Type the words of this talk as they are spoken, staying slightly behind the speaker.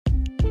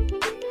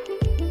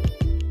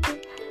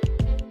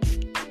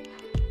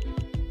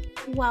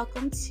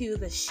welcome to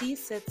the She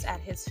Sits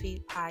at His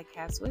Feet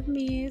podcast with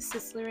me,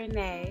 Cicely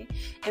Renee,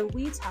 and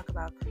we talk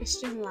about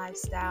Christian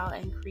lifestyle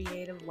and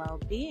creative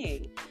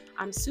well-being.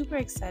 I'm super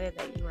excited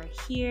that you are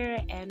here,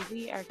 and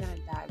we are going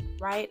to dive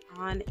right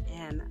on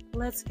in.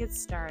 Let's get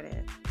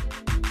started.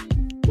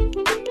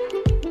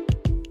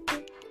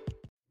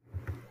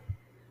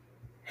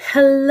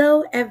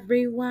 Hello,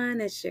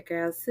 everyone. It's your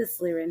girl,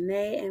 Cicely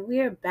Renee, and we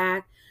are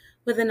back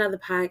with another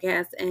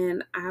podcast.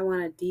 And I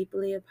want to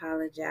deeply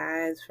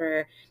apologize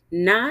for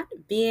not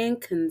being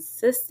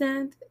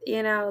consistent.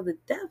 The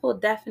devil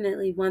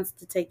definitely wants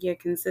to take your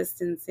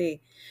consistency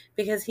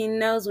because he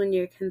knows when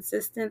you're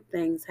consistent,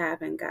 things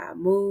happen. God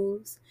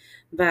moves.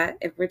 But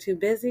if we're too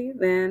busy,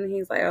 then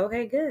he's like,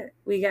 okay, good.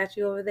 We got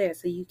you over there.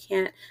 So you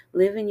can't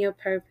live in your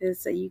purpose.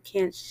 So you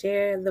can't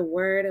share the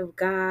word of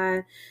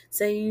God.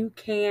 So you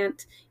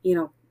can't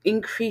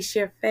increase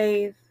your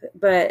faith,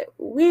 but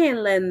we ain't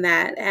letting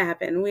that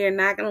happen. We are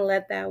not going to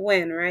let that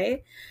win,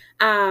 right?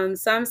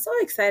 So I'm so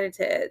excited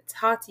to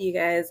talk to you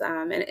guys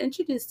and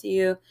introduce to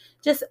you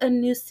just a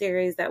new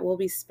series that we'll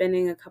be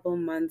spending a couple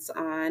months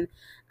on.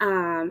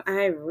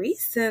 I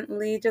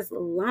recently just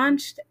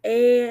launched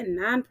a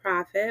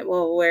nonprofit.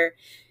 Well, we're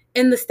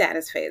in the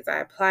status phase. I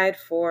applied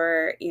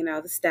for,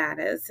 the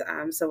status.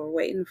 So we're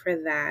waiting for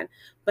that.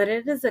 But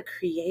it is a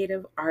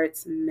creative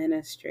arts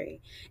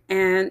ministry.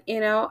 And,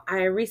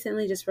 I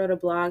recently just wrote a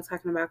blog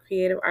talking about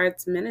creative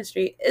arts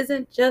ministry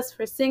isn't just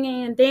for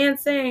singing and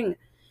dancing.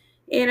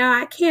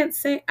 I can't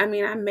sing. I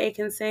may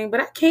can sing, but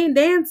I can't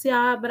dance,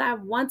 y'all. But I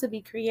want to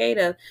be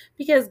creative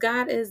because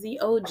God is the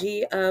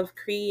OG of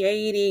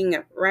creating,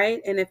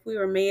 right? And if we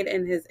were made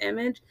in his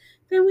image,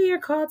 then we are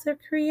called to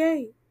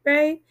create,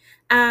 right?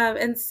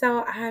 And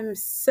so I'm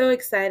so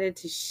excited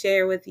to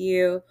share with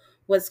you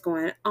what's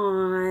going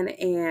on.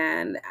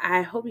 And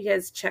I hope you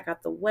guys check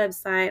out the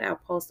website. I'll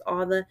post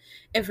all the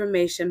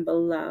information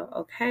below,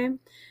 okay?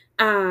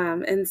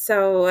 And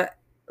so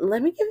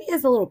let me give you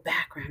guys a little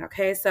background,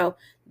 okay? So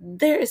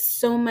there is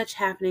so much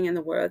happening in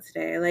the world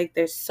today. Like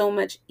there's so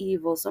much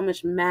evil, so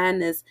much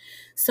madness,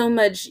 so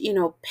much,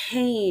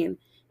 pain.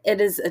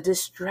 It is a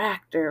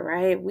distractor,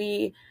 right?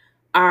 We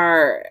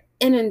are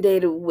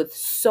inundated with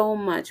so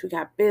much. We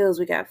got bills,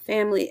 we got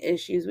family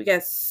issues, we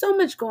got so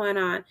much going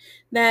on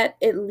that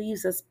it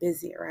leaves us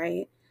busy,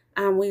 right?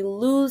 We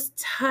lose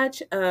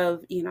touch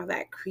of,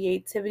 that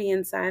creativity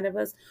inside of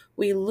us.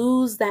 We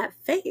lose that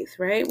faith,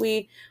 right?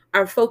 We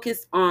are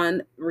focused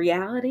on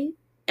reality.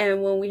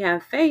 And when we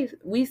have faith,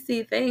 we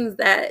see things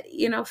that,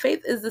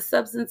 faith is the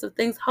substance of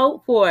things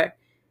hoped for,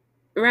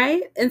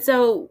 right? And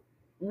so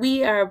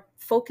we are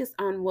focused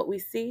on what we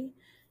see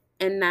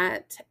and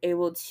not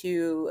able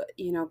to,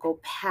 go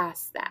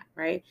past that,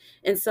 right?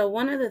 And so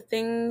one of the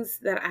things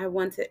that I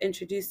want to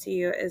introduce to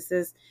you is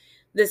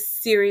this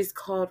series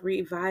called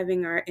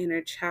Reviving Our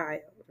Inner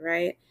Child,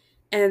 right?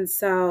 And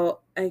so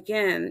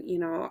again,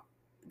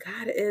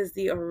 God is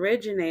the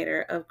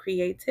originator of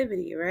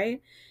creativity,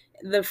 right?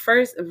 The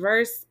first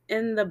verse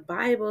in the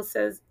Bible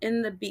says,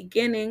 in the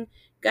beginning,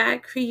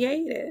 God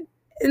created.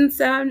 And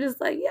so I'm just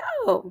like,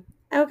 yo,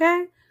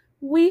 okay,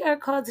 we are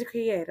called to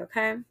create,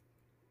 okay?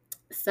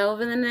 So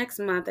over the next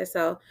month or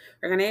so,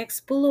 we're going to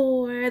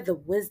explore the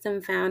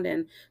wisdom found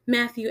in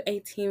Matthew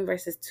 18,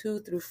 verses 2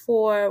 through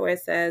 4, where it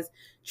says,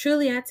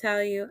 "Truly I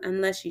tell you,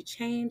 unless you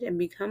change and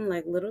become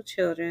like little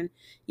children,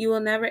 you will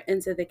never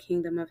enter the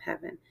kingdom of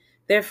heaven.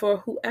 Therefore,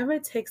 whoever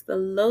takes the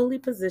lowly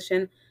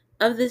position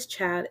of this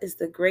child is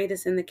the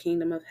greatest in the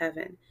kingdom of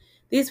heaven."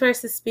 These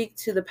verses speak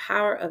to the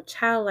power of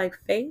childlike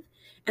faith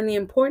and the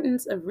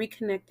importance of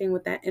reconnecting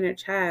with that inner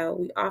child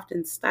we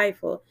often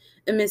stifle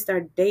amidst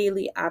our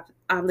daily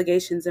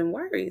obligations and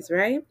worries,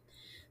 right?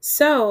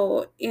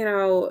 So,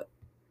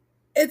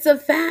 it's a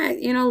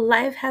fact,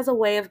 life has a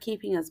way of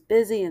keeping us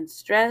busy and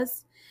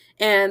stressed.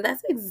 And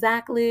that's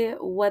exactly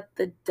what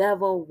the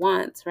devil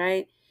wants,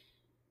 right?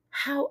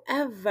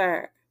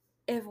 However,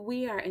 if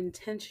we are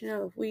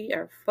intentional, if we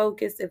are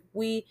focused, if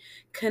we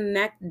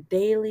connect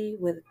daily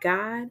with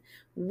God,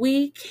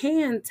 we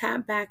can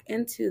tap back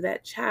into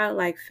that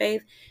childlike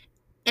faith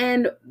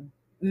and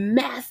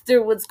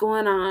master what's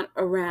going on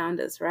around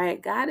us,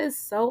 right? God is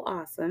so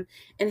awesome,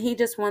 and he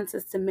just wants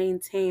us to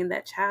maintain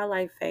that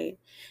childlike faith.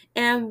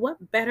 And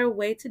what better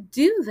way to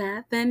do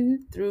that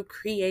than through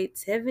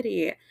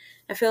creativity?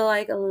 I feel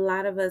like a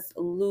lot of us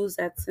lose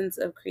that sense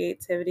of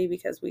creativity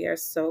because we are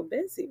so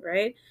busy,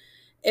 right?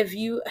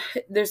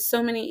 There's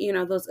so many,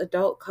 those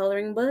adult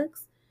coloring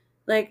books,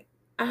 like,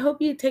 I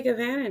hope you take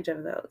advantage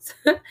of those.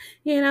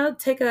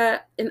 Take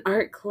an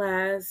art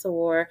class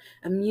or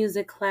a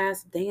music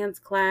class, dance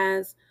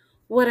class,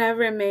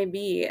 whatever it may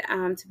be,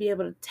 to be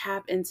able to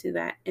tap into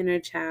that inner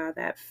child,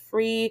 that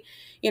free,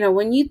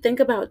 when you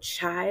think about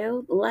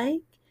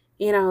childlike,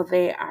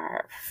 they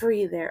are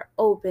free, they're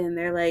open,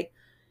 they're like,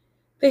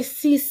 they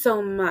see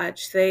so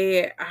much.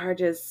 They are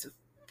just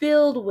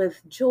filled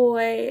with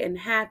joy and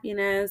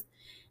happiness.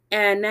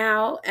 And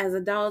now, as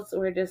adults,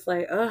 we're just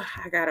like, oh,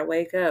 I gotta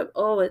wake up.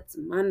 Oh, it's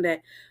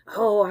Monday.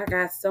 Oh, I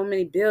got so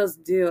many bills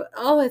due.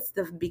 Oh, it's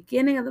the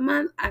beginning of the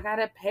month. I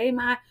gotta pay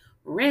my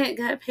rent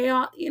got to pay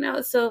off,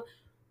 So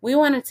we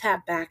want to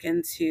tap back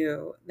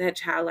into that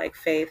childlike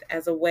faith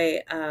as a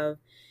way of,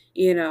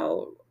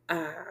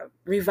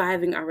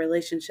 reviving our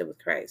relationship with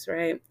Christ,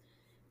 right?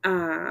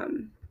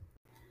 Um,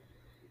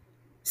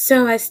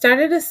 so I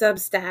started a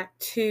Substack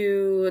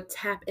to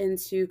tap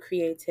into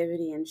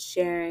creativity and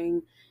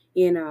sharing,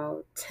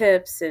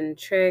 tips and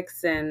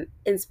tricks and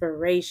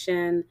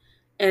inspiration.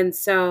 And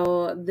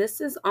so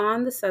this is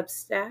on the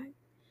Substack.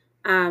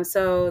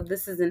 So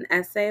this is an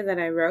essay that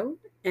I wrote,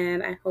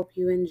 and I hope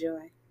you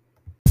enjoy.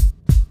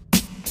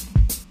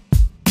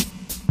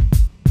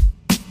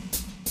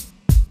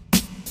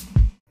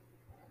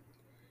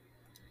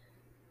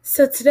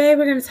 So today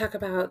we're going to talk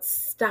about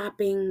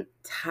stopping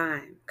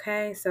time.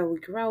 Okay, so we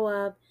grow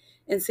up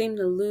and seem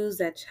to lose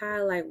that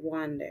childlike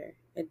wonder.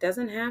 It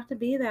doesn't have to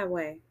be that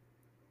way.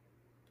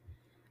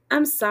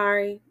 I'm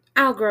sorry,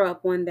 I'll grow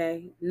up one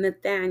day,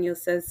 Nathaniel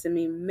says to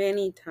me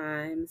many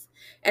times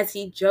as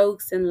he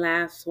jokes and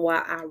laughs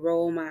while I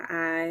roll my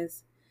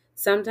eyes.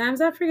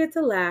 Sometimes I forget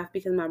to laugh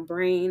because my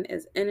brain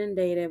is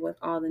inundated with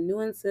all the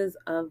nuances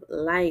of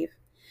life.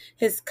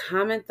 His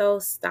comment, though,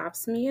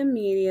 stops me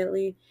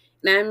immediately,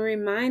 and I'm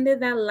reminded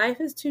that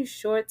life is too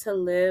short to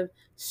live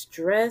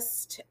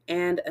stressed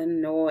and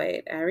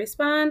annoyed. I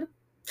respond,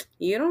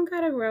 "You don't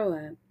gotta grow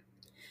up."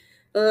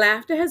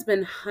 Laughter has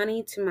been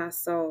honey to my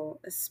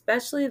soul,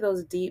 especially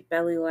those deep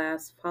belly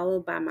laughs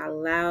followed by my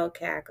loud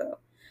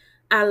cackle.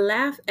 I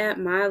laugh at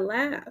my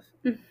laugh.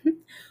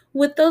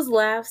 With those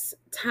laughs,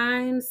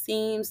 time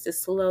seems to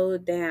slow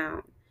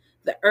down.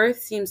 The earth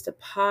seems to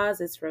pause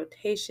its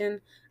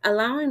rotation,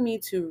 allowing me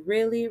to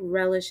really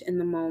relish in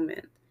the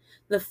moment.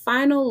 The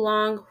final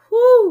long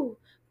whoo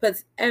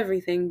puts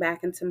everything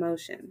back into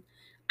motion.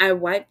 I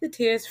wipe the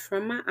tears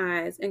from my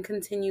eyes and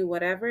continue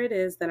whatever it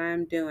is that I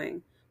am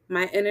doing.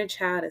 My inner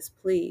child is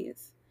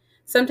pleased.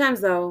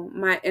 Sometimes, though,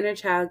 my inner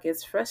child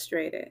gets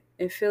frustrated.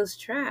 It feels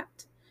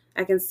trapped.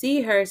 I can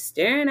see her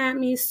staring at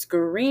me,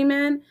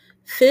 screaming,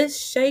 fist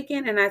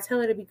shaking, and I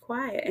tell her to be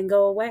quiet and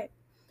go away.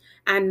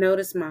 I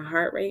notice my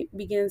heart rate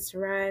begins to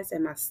rise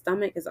and my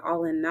stomach is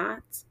all in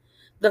knots.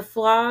 The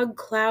fog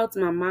clouds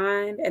my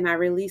mind and I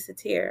release a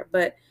tear,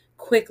 but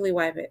quickly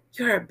wipe it.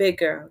 You're a big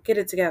girl. Get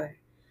it together.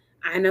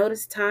 I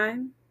notice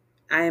time.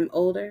 I am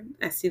older.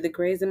 I see the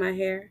grays in my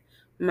hair.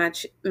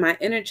 My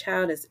inner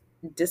child is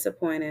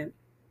disappointed.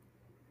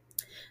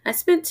 I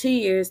spent 2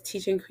 years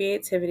teaching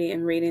creativity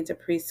and reading to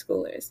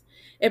preschoolers.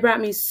 It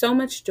brought me so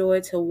much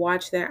joy to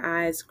watch their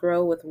eyes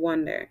grow with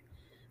wonder.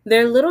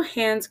 Their little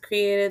hands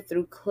created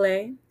through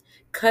clay,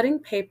 cutting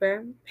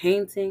paper,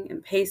 painting,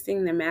 and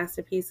pasting their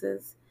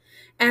masterpieces.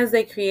 As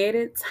they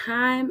created,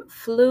 time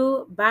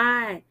flew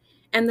by,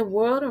 and the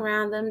world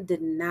around them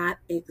did not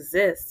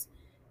exist.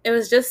 It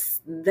was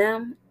just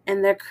them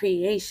and their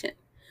creation.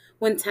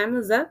 When time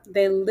was up,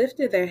 they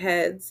lifted their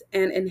heads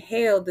and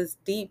inhaled this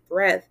deep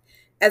breath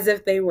as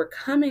if they were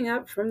coming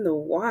up from the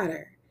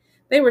water.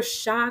 They were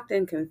shocked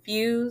and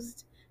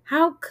confused.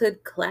 How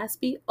could class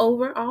be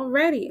over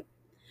already?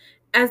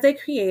 As they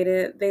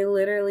created, they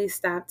literally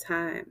stopped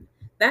time.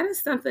 That is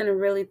something to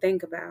really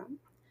think about.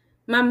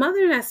 My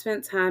mother and I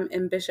spent time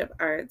in Bishop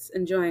Arts,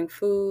 enjoying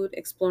food,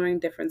 exploring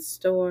different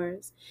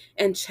stores,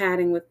 and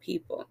chatting with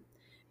people.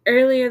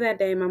 Earlier that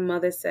day, my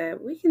mother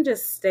said, "We can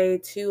just stay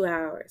 2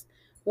 hours."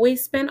 We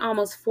spent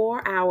almost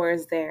 4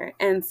 hours there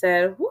and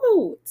said,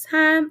 "Whoo,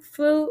 time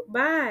flew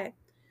by."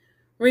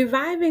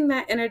 Reviving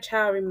that inner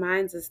child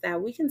reminds us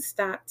that we can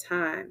stop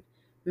time,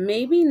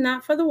 maybe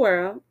not for the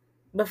world,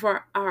 but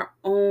for our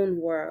own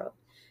world.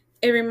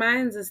 It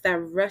reminds us that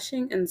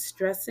rushing and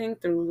stressing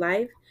through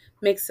life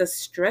makes us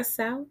stress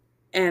out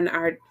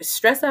our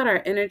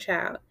inner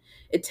child.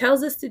 It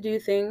tells us to do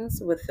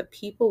things with the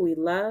people we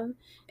love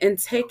and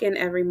take in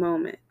every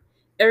moment.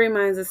 It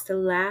reminds us to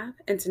laugh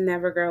and to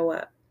never grow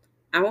up.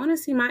 I want to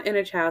see my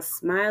inner child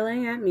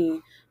smiling at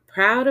me,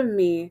 proud of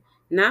me,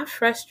 not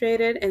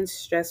frustrated and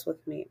stressed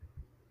with me.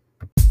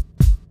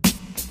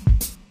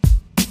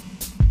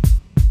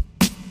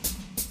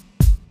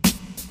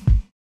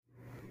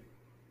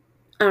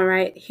 All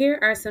right, here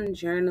are some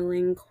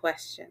journaling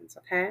questions,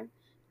 okay?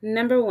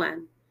 Number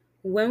one,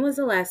 when was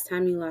the last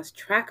time you lost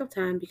track of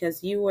time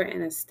because you were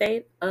in a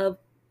state of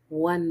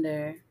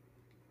wonder?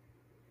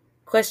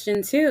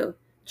 Question two,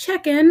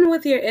 check in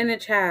with your inner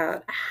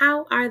child.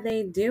 How are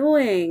they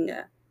doing?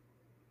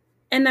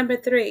 And number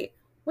three,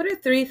 what are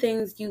three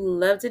things you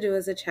loved to do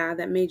as a child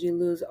that made you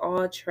lose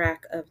all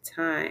track of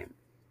time?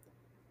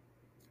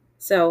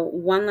 So,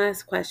 one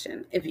last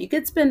question. If you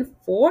could spend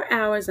 4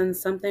 hours on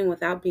something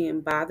without being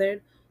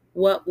bothered,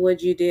 what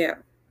would you do?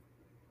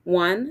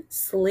 One,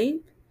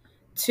 sleep.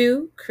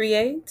 Two,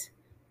 create.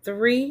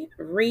 Three,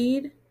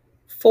 read.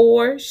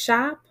 Four,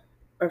 shop.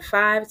 Or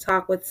five,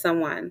 talk with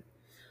someone.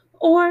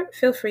 Or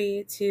feel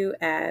free to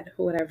add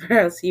whatever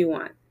else you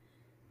want.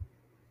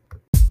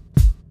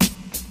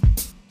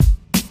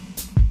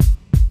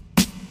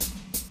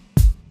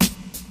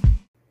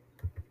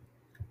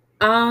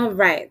 All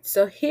right,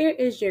 so here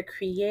is your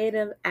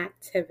creative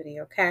activity,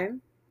 okay?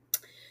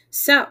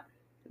 So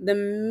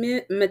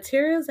the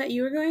materials that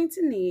you are going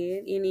to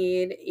need, you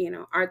need,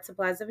 art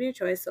supplies of your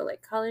choice. So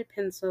like colored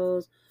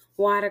pencils,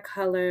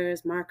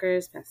 watercolors,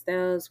 markers,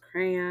 pastels,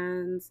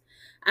 crayons.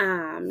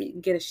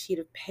 Get a sheet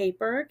of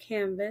paper or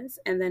canvas,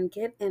 and then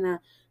get in a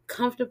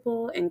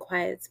comfortable and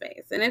quiet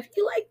space. And if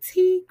you like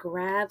tea,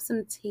 grab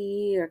some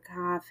tea or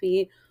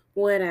coffee,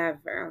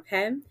 whatever,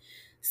 okay?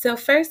 So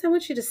first I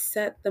want you to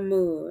set the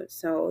mood.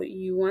 So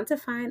you want to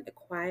find a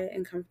quiet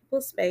and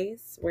comfortable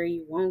space where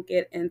you won't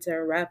get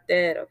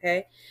interrupted,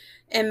 okay?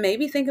 And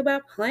maybe think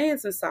about playing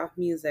some soft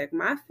music.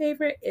 My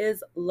favorite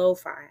is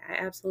lo-fi. I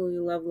absolutely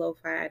love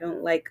lo-fi.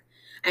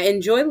 I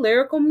enjoy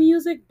lyrical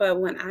music, but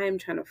when I am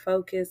trying to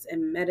focus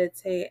and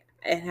meditate,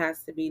 it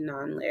has to be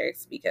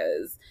non-lyrics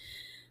because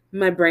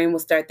my brain will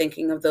start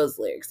thinking of those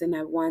lyrics and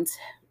I want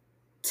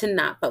to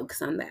not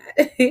focus on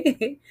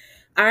that.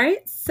 All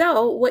right.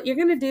 So, what you're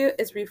going to do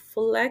is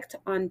reflect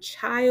on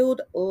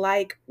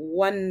childlike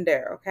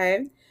wonder.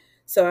 Okay.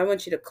 So, I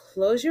want you to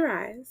close your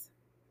eyes,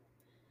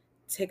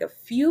 take a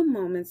few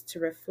moments to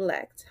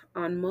reflect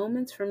on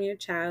moments from your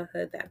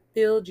childhood that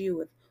filled you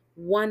with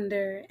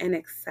wonder and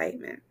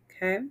excitement.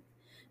 Okay.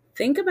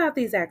 Think about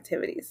these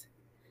activities,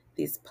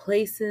 these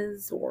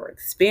places or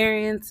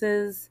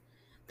experiences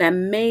that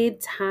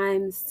made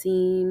time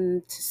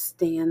seem to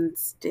stand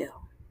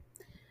still.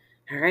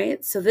 All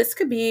right. So this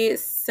could be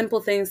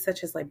simple things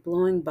such as like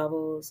blowing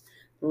bubbles,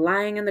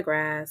 lying in the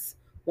grass,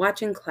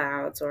 watching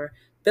clouds, or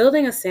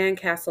building a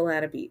sandcastle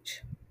at a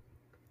beach.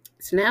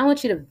 So now I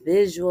want you to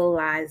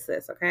visualize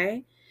this,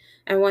 okay?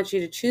 I want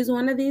you to choose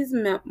one of these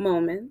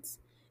moments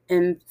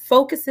and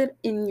focus it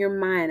in your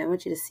mind. I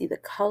want you to see the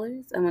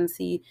colors. I want to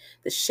see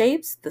the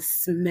shapes, the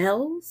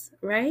smells,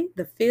 right?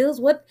 The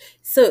feels.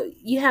 So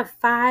you have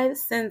five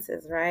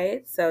senses,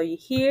 right? So you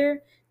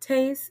hear,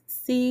 taste,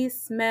 see,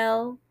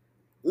 smell,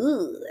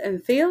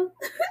 and feel.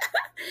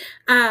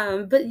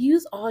 But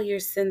use all your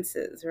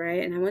senses,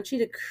 right? And I want you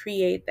to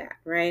create that,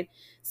 right?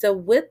 So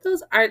with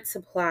those art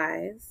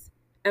supplies,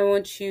 I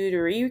want you to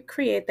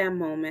recreate that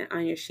moment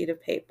on your sheet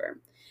of paper.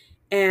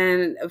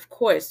 And of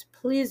course,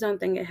 please don't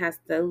think it has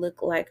to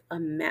look like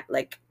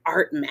like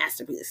art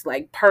masterpiece,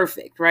 like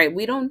perfect, right?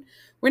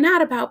 We're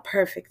not about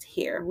perfect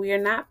here. We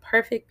are not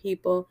perfect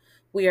people.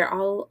 We are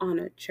all on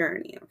a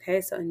journey,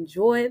 okay? So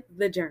enjoy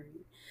the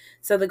journey.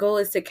 So the goal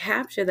is to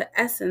capture the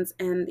essence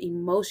and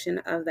emotion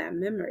of that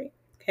memory,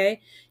 okay?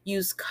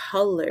 Use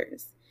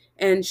colors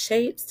and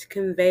shapes to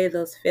convey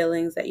those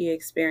feelings that you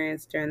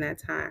experienced during that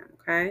time,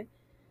 okay?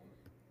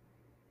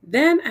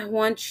 Then I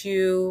want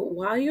you,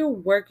 while you're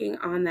working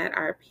on that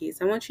art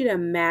piece, I want you to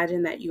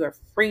imagine that you are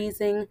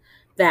freezing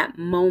that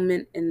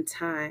moment in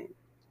time.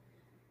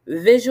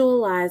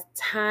 Visualize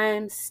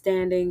time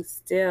standing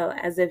still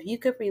as if you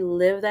could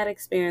relive that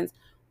experience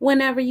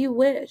whenever you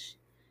wish.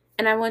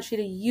 And I want you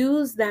to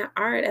use that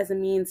art as a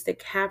means to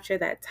capture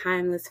that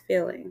timeless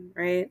feeling,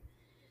 right?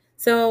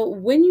 So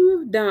when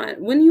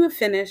you have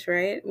finished,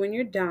 right? When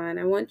you're done,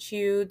 I want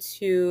you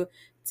to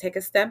take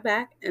a step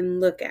back and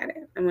look at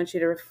it. I want you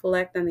to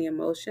reflect on the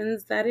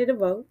emotions that it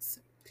evokes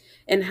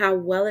and how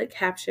well it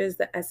captures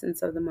the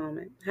essence of the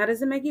moment. How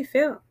does it make you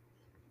feel?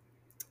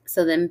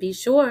 So then be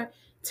sure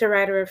to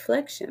write a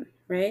reflection,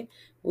 right?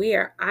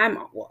 I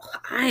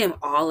am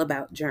all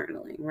about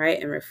journaling,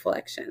 right? And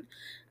reflection.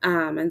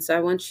 And so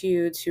I want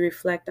you to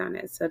reflect on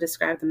it. So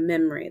describe the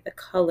memory, the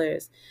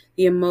colors,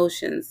 the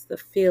emotions, the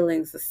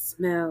feelings, the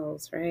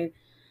smells, right?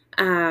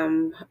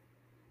 Um,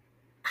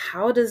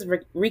 how does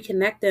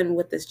reconnecting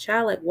with this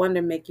childlike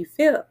wonder make you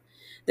feel?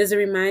 Does it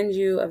remind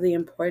you of the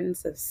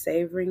importance of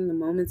savoring the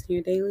moments in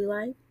your daily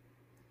life?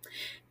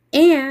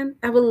 And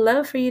I would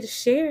love for you to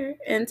share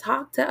and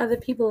talk to other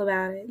people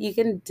about it. You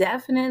can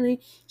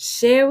definitely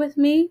share with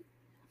me,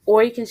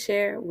 or you can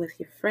share with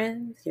your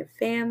friends, your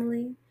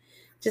family.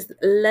 Just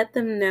let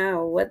them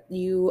know what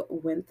you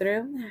went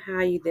through, how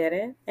you did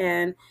it,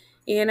 and,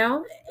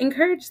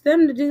 encourage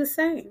them to do the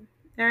same.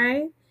 All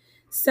right.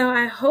 So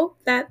I hope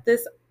that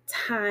this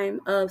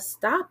time of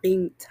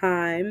stopping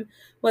time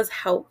was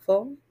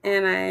helpful,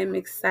 and I'm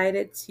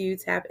excited to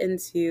tap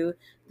into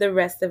the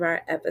rest of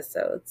our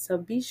episodes. So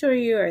be sure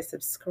you are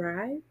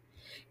subscribed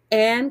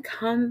and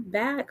come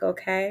back,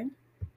 okay?